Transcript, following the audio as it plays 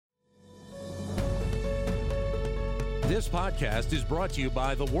This podcast is brought to you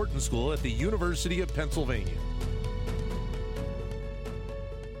by the Wharton School at the University of Pennsylvania.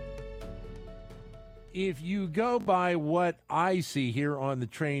 If you go by what I see here on the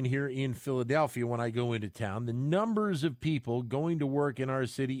train here in Philadelphia when I go into town, the numbers of people going to work in our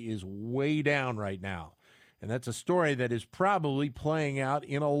city is way down right now. And that's a story that is probably playing out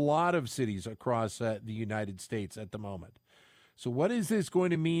in a lot of cities across the United States at the moment. So what is this going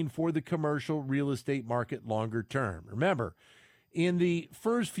to mean for the commercial real estate market longer term? Remember, in the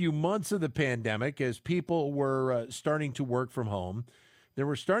first few months of the pandemic, as people were starting to work from home, there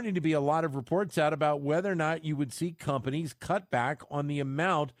were starting to be a lot of reports out about whether or not you would see companies cut back on the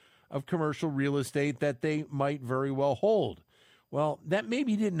amount of commercial real estate that they might very well hold. Well, that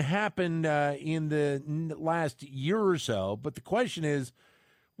maybe didn't happen in the last year or so, but the question is,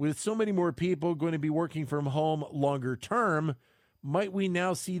 with so many more people going to be working from home longer term, might we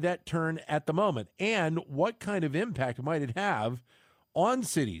now see that turn at the moment? And what kind of impact might it have on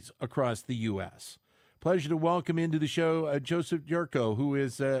cities across the U.S.? Pleasure to welcome into the show Joseph Yurko, who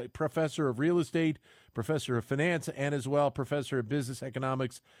is a professor of real estate, professor of finance, and as well professor of business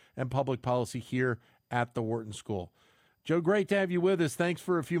economics and public policy here at the Wharton School. Joe, great to have you with us. Thanks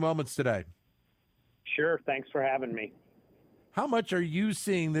for a few moments today. Sure. Thanks for having me. How much are you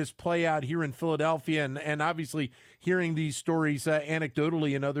seeing this play out here in Philadelphia and obviously hearing these stories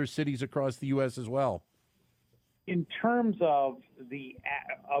anecdotally in other cities across the U.S. as well? In terms of the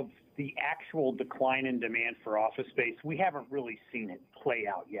actual decline in demand for office space, we haven't really seen it play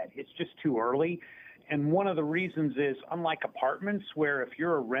out yet. It's just too early. And one of the reasons is, unlike apartments, where if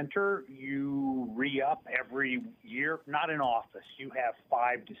you're a renter, you re-up every year, not in office. You have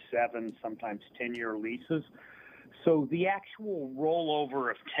 5 to 7, sometimes 10-year leases. So the actual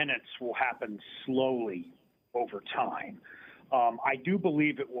rollover of tenants will happen slowly over time. I do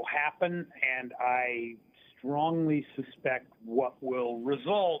believe it will happen, and I strongly suspect what will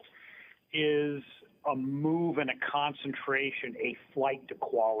result is a move and a concentration, a flight to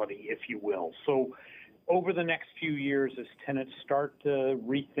quality, if you will. So over the next few years, as tenants start to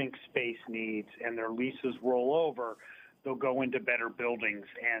rethink space needs and their leases roll over, they'll go into better buildings,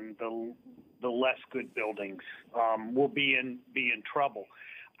 and the less good buildings will be in trouble.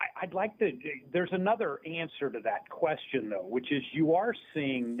 I'd like to. There's another answer to that question, though, which is you are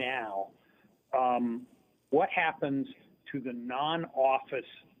seeing now what happens to the non-office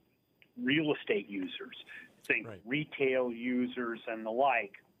real estate users, think right, retail users and the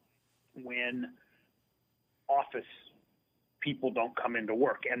like, when office people don't come into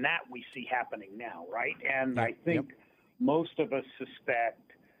work, and that we see happening now, right? And I think most of us suspect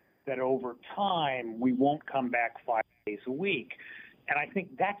that over time we won't come back 5 days a week. And I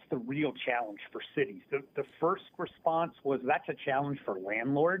think that's the real challenge for cities. The first response was that's a challenge for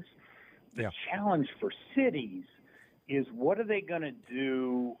landlords. The challenge for cities is what are they going to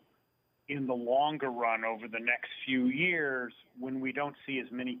do in the longer run over the next few years when we don't see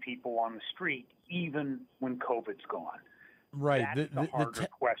as many people on the street, even when COVID's gone? Right. That's the harder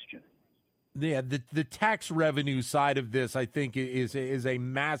question. Yeah, the tax revenue side of this, I think, is a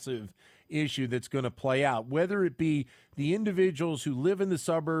massive issue that's going to play out, whether it be the individuals who live in the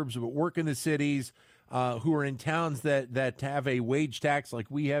suburbs but work in the cities, who are in towns that have a wage tax like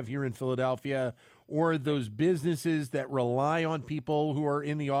we have here in Philadelphia, or those businesses that rely on people who are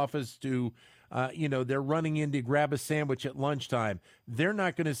in the office to, they're running in to grab a sandwich at lunchtime. They're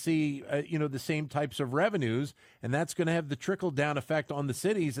not going to see, the same types of revenues, and that's going to have the trickle-down effect on the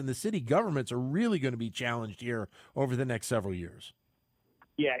cities, and the city governments are really going to be challenged here over the next several years.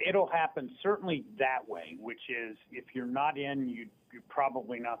 Yeah, it'll happen certainly that way, which is if you're not in, you're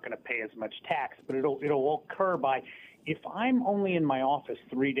probably not going to pay as much tax, but it'll occur by, if I'm only in my office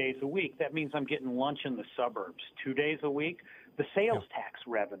 3 days a week, that means I'm getting lunch in the suburbs 2 days a week. The sales tax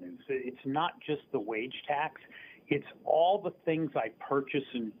revenues, it's not just the wage tax, it's all the things I purchase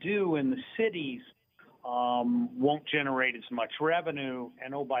and do in the cities won't generate as much revenue.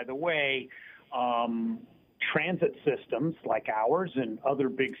 And oh, by the way, transit systems like ours and other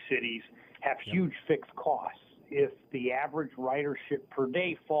big cities have huge fixed costs. If the average ridership per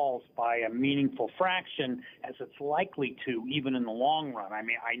day falls by a meaningful fraction, as it's likely to, even in the long run, I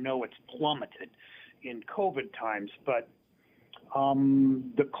mean, I know it's plummeted in COVID times, but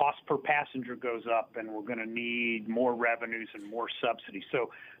the cost per passenger goes up, and we're going to need more revenues and more subsidies. So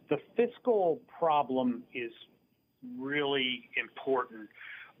the fiscal problem is really important.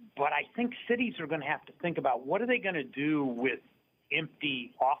 But I think cities are going to have to think about what are they going to do with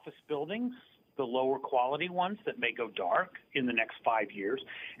empty office buildings, the lower quality ones that may go dark in the next 5 years,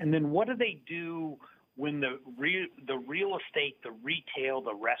 and then what do they do when the real estate, the retail,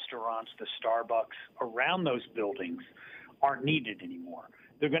 the restaurants, the Starbucks around those buildings aren't needed anymore.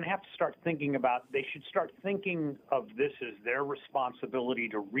 They're going to have to start thinking about, they should start thinking of this as their responsibility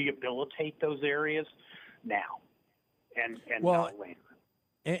to rehabilitate those areas now and not later.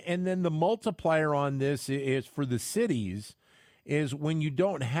 And then the multiplier on this is for the cities is when you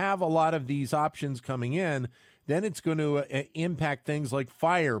don't have a lot of these options coming in, then it's going to impact things like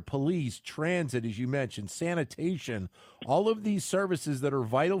fire, police, transit, as you mentioned, sanitation, all of these services that are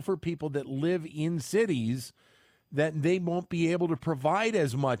vital for people that live in cities that they won't be able to provide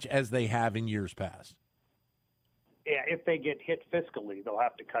as much as they have in years past. Yeah, if they get hit fiscally, they'll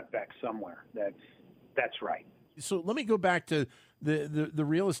have to cut back somewhere. That's right. So let me go back to the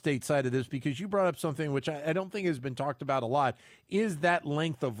real estate side of this, because you brought up something which I don't think has been talked about a lot, is that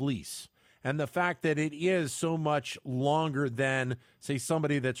length of lease. And the fact that it is so much longer than, say,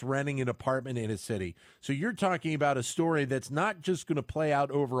 somebody that's renting an apartment in a city. So you're talking about a story that's not just going to play out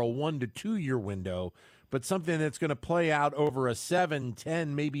over a 1 to 2 year window, but something that's going to play out over a 7,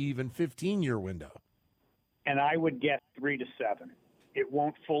 10, maybe even 15-year window. And I would guess 3 to 7. It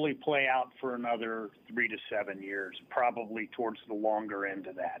won't fully play out for another 3 to 7 years, probably towards the longer end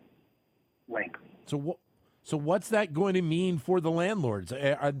of that length. So what's that going to mean for the landlords?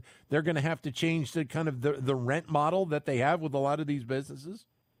 They're going to have to change the kind of the rent model that they have with a lot of these businesses?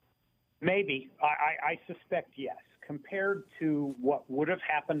 Maybe. I suspect yes. Compared to what would have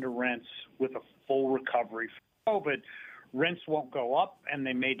happened to rents with a full recovery from COVID, rents won't go up and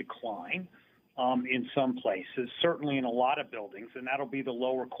they may decline in some places, certainly in a lot of buildings, and that'll be the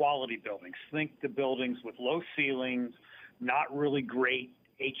lower quality buildings. Think the buildings with low ceilings, not really great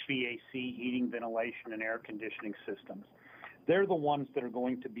HVAC, heating, ventilation, and air conditioning systems. They're the ones that are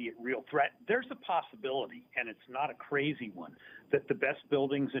going to be at real threat. There's a possibility, and it's not a crazy one, that the best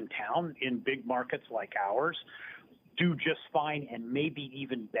buildings in town in big markets like ours do just fine and maybe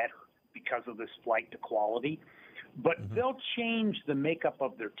even better because of this flight to quality. But they'll change the makeup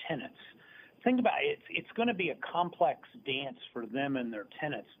of their tenants. Think about it. It's going to be a complex dance for them and their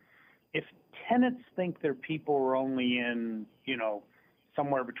tenants. If tenants think their people are only in,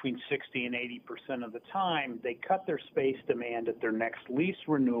 somewhere between 60 and 80% of the time, they cut their space demand at their next lease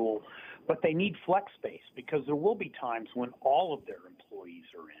renewal, but they need flex space because there will be times when all of their employees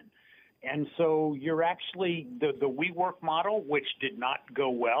are in. And so you're actually, the WeWork model, which did not go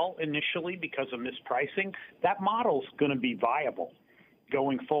well initially because of mispricing, that model's going to be viable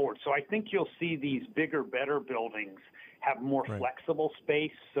going forward. So I think you'll see these bigger, better buildings have more flexible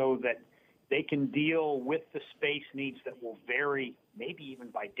space so that they can deal with the space needs that will vary, maybe even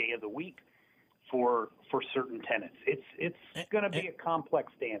by day of the week, for certain tenants. It's going to be a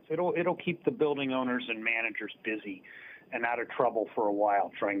complex dance. It'll keep the building owners and managers busy and out of trouble for a while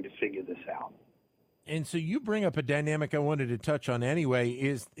trying to figure this out. And so you bring up a dynamic I wanted to touch on anyway,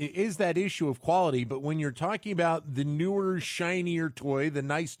 is that issue of quality. But when you're talking about the newer, shinier toy, the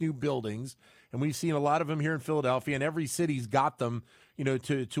nice new buildings, and we've seen a lot of them here in Philadelphia, and every city's got them,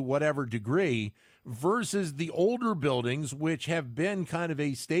 to whatever degree, versus the older buildings, which have been kind of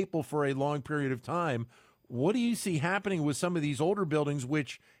a staple for a long period of time. What do you see happening with some of these older buildings,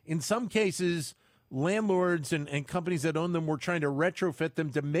 which in some cases landlords and companies that own them were trying to retrofit them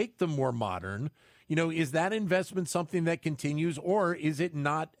to make them more modern? Is that investment something that continues, or is it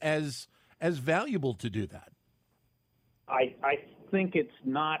not as valuable to do that? I think it's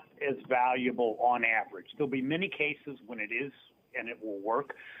not as valuable on average. There'll be many cases when it is and it will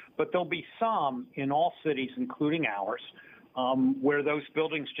work, but there'll be some in all cities, including ours, where those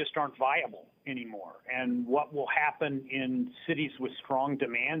buildings just aren't viable anymore. And what will happen in cities with strong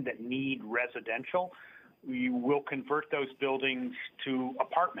demand that need residential, you will convert those buildings to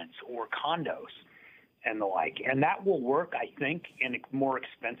apartments or condos and the like. And that will work, I think, in more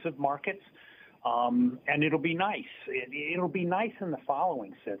expensive markets. And it'll be nice. It'll be nice in the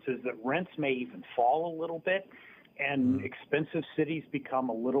following sense, is that rents may even fall a little bit and expensive cities become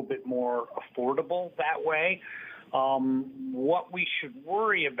a little bit more affordable that way. What we should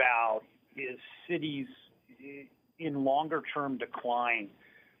worry about is cities in longer-term decline,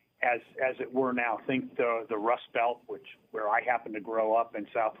 as it were now. Think the Rust Belt, where I happen to grow up in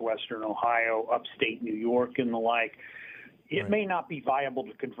southwestern Ohio, upstate New York, and the like. It may not be viable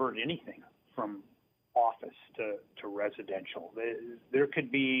to convert anything from office to residential.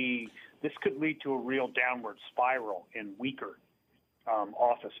 This could lead to a real downward spiral in weaker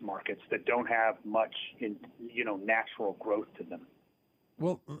office markets that don't have much natural growth to them.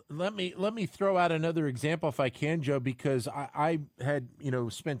 Well, let me throw out another example if I can, Joe, because I had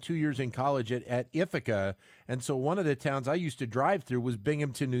spent 2 years in college at Ithaca, and so one of the towns I used to drive through was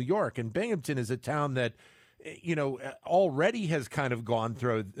Binghamton, New York, and Binghamton is a town that already has kind of gone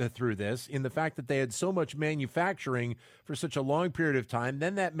through this in the fact that they had so much manufacturing for such a long period of time.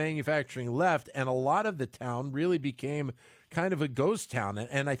 Then that manufacturing left, and a lot of the town really became kind of a ghost town.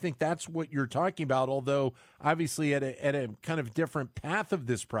 And I think that's what you're talking about, although obviously at a kind of different path of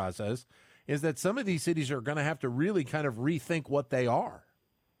this process, is that some of these cities are going to have to really kind of rethink what they are.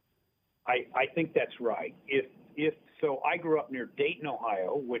 I think that's right. If so, I grew up near Dayton,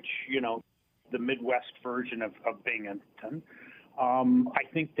 Ohio, which, the Midwest version of Binghamton. I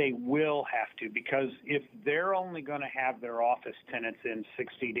think they will have to, because if they're only going to have their office tenants in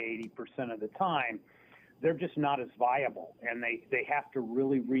 60 to 80% of the time, they're just not as viable, and they have to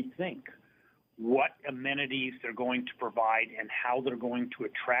really rethink what amenities they're going to provide and how they're going to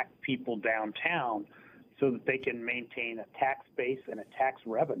attract people downtown so that they can maintain a tax base and a tax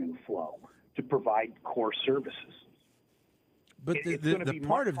revenue flow to provide core services. But it's going to be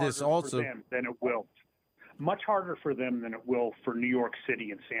part of this also for them than it will, much harder for them than it will for New York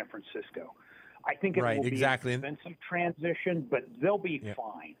City and San Francisco. I think it will be an expensive transition, but they'll be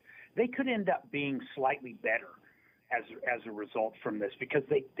fine. They could end up being slightly better as a result from this, because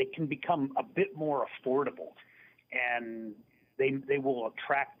they can become a bit more affordable, and they will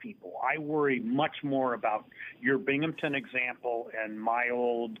attract people. I worry much more about your Binghamton example and my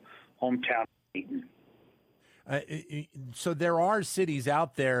old hometown, Dayton. So there are cities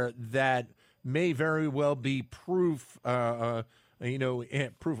out there that may very well be proof, proof.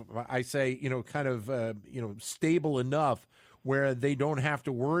 I say, kind of, stable enough where they don't have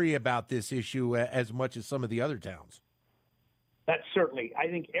to worry about this issue as much as some of the other towns. That's certainly. I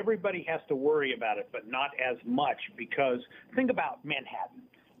think everybody has to worry about it, but not as much, because think about Manhattan.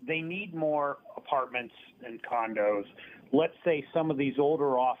 They need more apartments and condos. Let's say some of these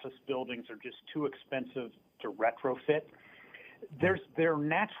older office buildings are just too expensive to retrofit. There are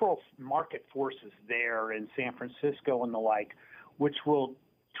natural market forces there in San Francisco and the like, which will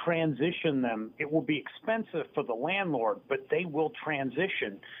transition them. It will be expensive for the landlord, but they will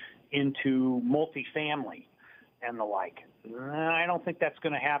transition into multifamily and the like. I don't think that's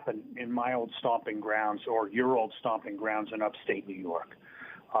going to happen in my old stomping grounds or your old stomping grounds in upstate New York.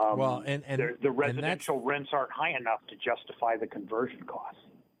 The residential rents aren't high enough to justify the conversion costs.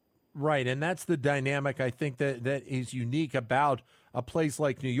 Right, and that's the dynamic I think that is unique about a place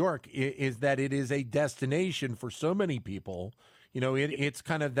like New York, is that it is a destination for so many people. It's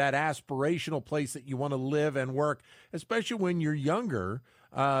kind of that aspirational place that you want to live and work, especially when you're younger,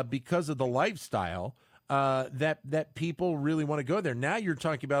 because of the lifestyle that people really want to go there. Now you're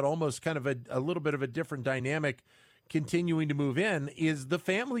talking about almost kind of a little bit of a different dynamic continuing to move in. Is the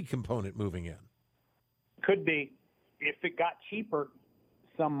family component moving in? Could be. If it got cheaper,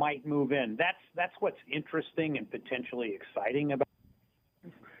 some might move in. That's what's interesting and potentially exciting about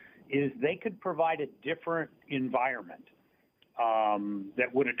it, is they could provide a different environment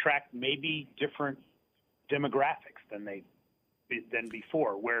that would attract maybe different demographics than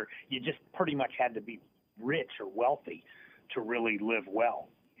before, where you just pretty much had to be rich or wealthy to really live well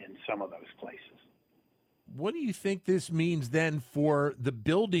in some of those places. What do you think this means then for the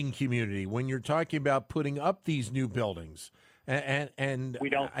building community when you're talking about putting up these new buildings? And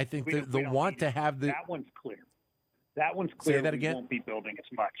I think the want to have the... That one's clear. That one's clear. Say that again? We won't be building as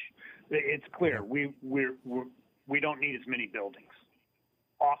much. It's clear. We don't need as many buildings,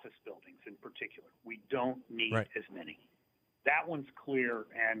 office buildings in particular. We don't need as many. That one's clear,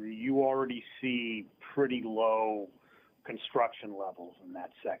 and you already see pretty low construction levels in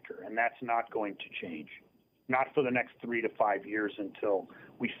that sector, and that's not going to change. Not for the next 3 to 5 years until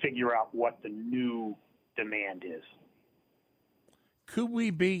we figure out what the new demand is. Could we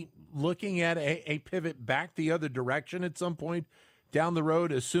be looking at a pivot back the other direction at some point down the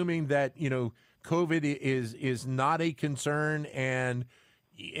road, assuming that, COVID is not a concern? And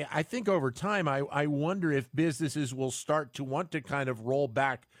I think over time, I wonder if businesses will start to want to kind of roll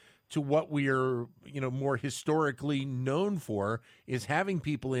back to what we are, more historically known for, is having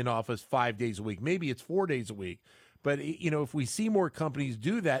people in office 5 days a week. Maybe it's 4 days a week. But, if we see more companies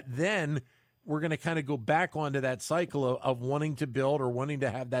do that, then we're going to kind of go back onto that cycle of wanting to build or wanting to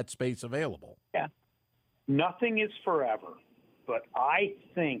have that space available. Yeah. Nothing is forever. But I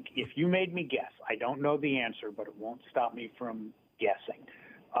think if you made me guess, I don't know the answer, but it won't stop me from guessing,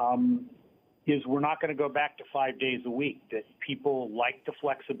 is we're not going to go back to 5 days a week, that people like the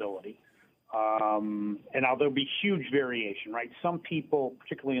flexibility. And now there'll be huge variation, right? Some people,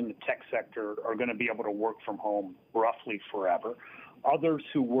 particularly in the tech sector, are going to be able to work from home roughly forever. Others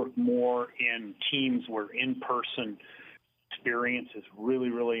who work more in teams where in-person experience is really,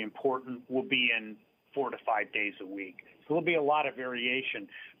 really important will be in 4 to 5 days a week. So there'll be a lot of variation.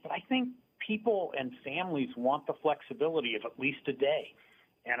 But I think people and families want the flexibility of at least a day.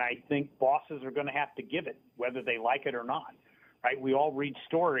 And I think bosses are going to have to give it, whether they like it or not. Right? We all read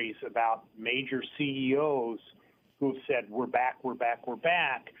stories about major CEOs who have said, we're back, we're back, we're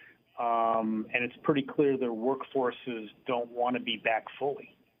back. And it's pretty clear their workforces don't want to be back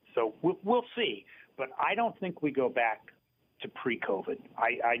fully. So we'll see. But I don't think we go back to pre-COVID.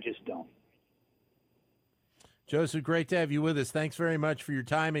 I just don't. Joseph, great to have you with us. Thanks very much for your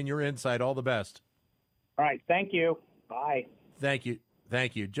time and your insight. All the best. All right. Thank you. Bye. Thank you.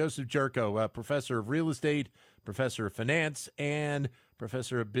 Thank you. Joseph Jurko, professor of real estate, professor of finance, and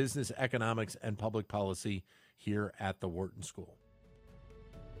professor of business economics and public policy here at the Wharton School.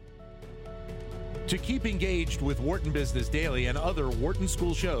 To keep engaged with Wharton Business Daily and other Wharton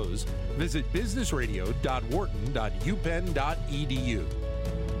School shows, visit businessradio.wharton.upenn.edu.